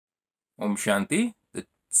Om Shanti, the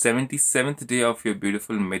 77th day of your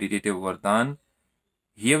beautiful meditative Vardhan.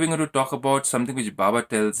 Here we're going to talk about something which Baba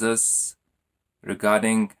tells us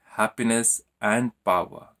regarding happiness and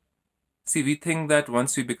power. See, we think that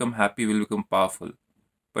once we become happy, we'll become powerful.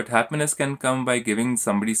 But happiness can come by giving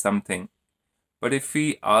somebody something. But if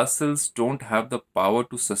we ourselves don't have the power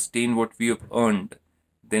to sustain what we have earned,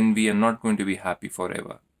 then we are not going to be happy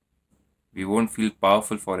forever. We won't feel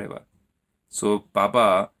powerful forever. So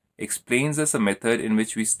Baba explains us a method in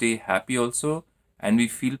which we stay happy also and we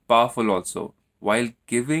feel powerful also while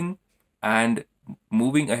giving and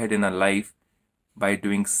moving ahead in our life by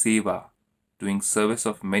doing seva, doing service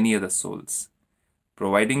of many other souls,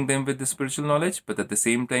 providing them with the spiritual knowledge, but at the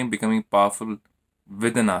same time becoming powerful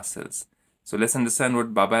within ourselves. So let's understand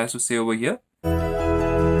what Baba has to say over here.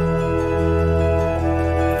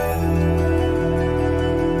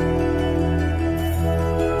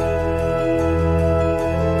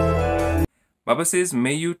 Baba says,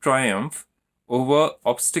 may you triumph over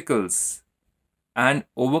obstacles and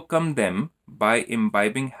overcome them by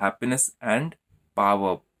imbibing happiness and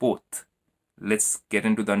power both. Let's get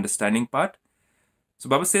into the understanding part. So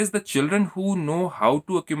Baba says the children who know how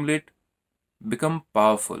to accumulate become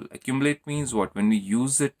powerful. Accumulate means what? When we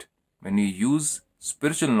use it, when we use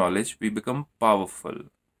spiritual knowledge, we become powerful.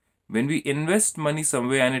 When we invest money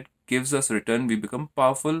somewhere and it gives us return, we become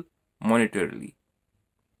powerful monetarily.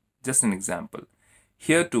 Just an example.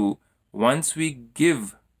 Here too, once we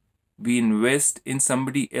give, we invest in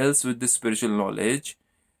somebody else with this spiritual knowledge,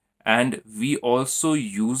 and we also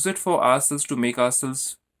use it for ourselves to make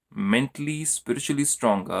ourselves mentally, spiritually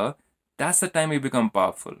stronger. That's the time we become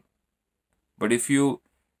powerful. But if you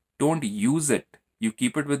don't use it, you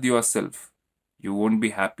keep it with yourself, you won't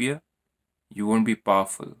be happier, you won't be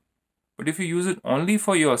powerful. But if you use it only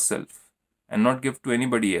for yourself and not give to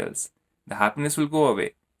anybody else, the happiness will go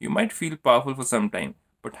away. You might feel powerful for some time,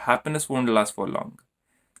 but happiness won't last for long.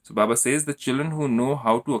 So Baba says the children who know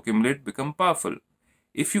how to accumulate become powerful.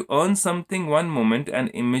 If you earn something one moment and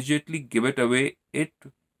immediately give it away,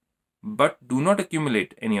 but do not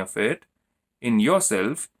accumulate any of it in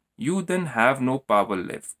yourself, you then have no power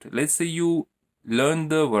left. Let's say you learned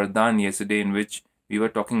the Vardhan yesterday in which we were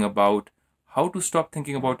talking about how to stop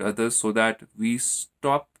thinking about others so that we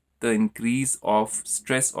stop the increase of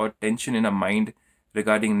stress or tension in our mind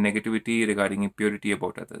regarding negativity, regarding impurity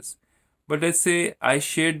about others. But let's say I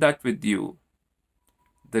shared that with you,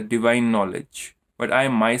 the divine knowledge, but I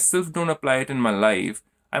myself don't apply it in my life.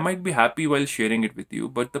 I might be happy while sharing it with you,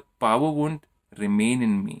 but the power won't remain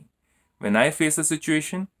in me. When I face a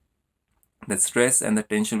situation, the stress and the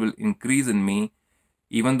tension will increase in me.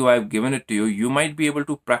 Even though I've given it to you, you might be able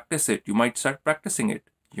to practice it. You might start practicing it.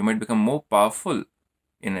 You might become more powerful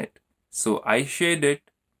in it. So I shared it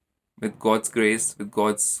with God's grace, with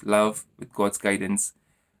God's love, with God's guidance.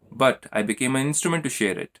 But I became an instrument to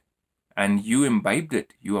share it. And you imbibed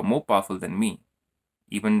it. You are more powerful than me.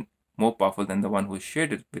 Even more powerful than the one who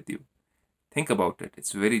shared it with you. Think about it.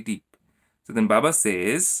 It's very deep. So then Baba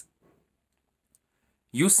says,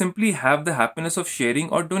 you simply have the happiness of sharing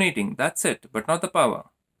or donating. That's it, but not the power.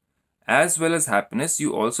 As well as happiness,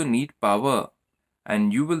 you also need power.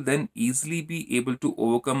 And you will then easily be able to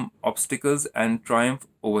overcome obstacles and triumph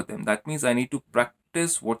over them. That means I need to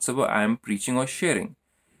practice whatsoever I am preaching or sharing.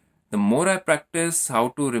 The more I practice how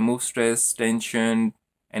to remove stress, tension,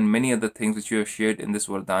 and many other things which you have shared in this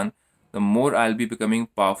Vardhan, the more I'll be becoming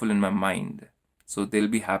powerful in my mind. So there'll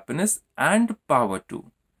be happiness and power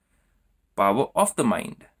too. Power of the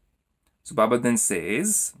mind. So Baba then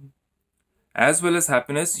says, as well as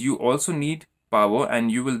happiness, you also need power, and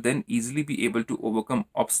you will then easily be able to overcome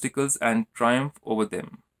obstacles and triumph over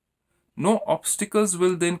them. No obstacles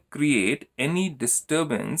will then create any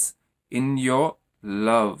disturbance in your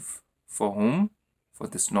love. For whom? For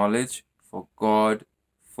this knowledge, for God,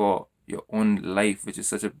 for your own life, which is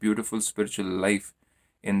such a beautiful spiritual life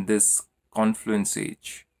in this confluence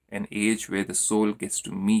age, an age where the soul gets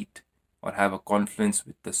to meet or have a confluence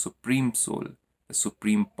with the Supreme Soul, the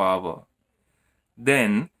Supreme Power.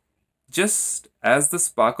 Then, just as the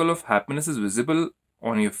sparkle of happiness is visible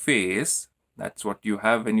on your face, that's what you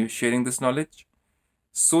have when you're sharing this knowledge,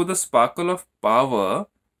 so the sparkle of power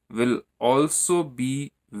will also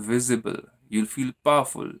be visible. You'll feel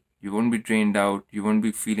powerful. You won't be drained out. You won't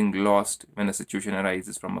be feeling lost when a situation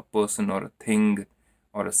arises from a person or a thing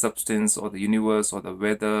or a substance or the universe or the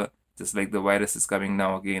weather, just like the virus is coming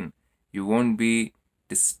now again. You won't be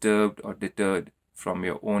disturbed or deterred from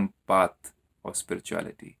your own path of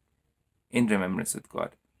spirituality. In remembrance with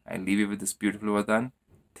God, I leave you with this beautiful Vardhan.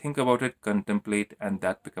 Think about it, contemplate, and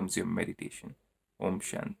that becomes your meditation. Om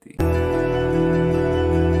Shanti.